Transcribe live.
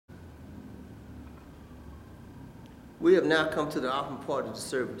We have now come to the offering part of the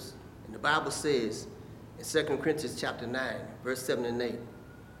service. And the Bible says in 2 Corinthians chapter 9, verse 7 and 8,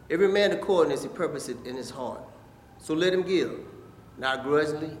 every man according as he purposeth in his heart. So let him give, not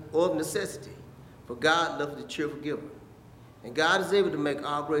grudgingly or of necessity, for God loveth the cheerful giver. And God is able to make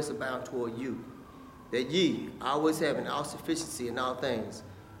all grace abound toward you, that ye, always having all sufficiency in all things,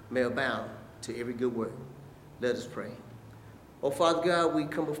 may abound to every good work. Let us pray. Oh, Father God, we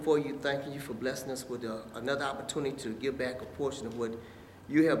come before you thanking you for blessing us with another opportunity to give back a portion of what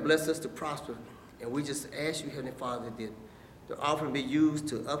you have blessed us to prosper. And we just ask you, Heavenly Father, that the offering be used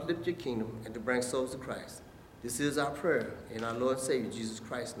to uplift your kingdom and to bring souls to Christ. This is our prayer in our Lord and Savior, Jesus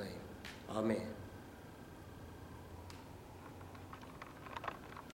Christ's name. Amen.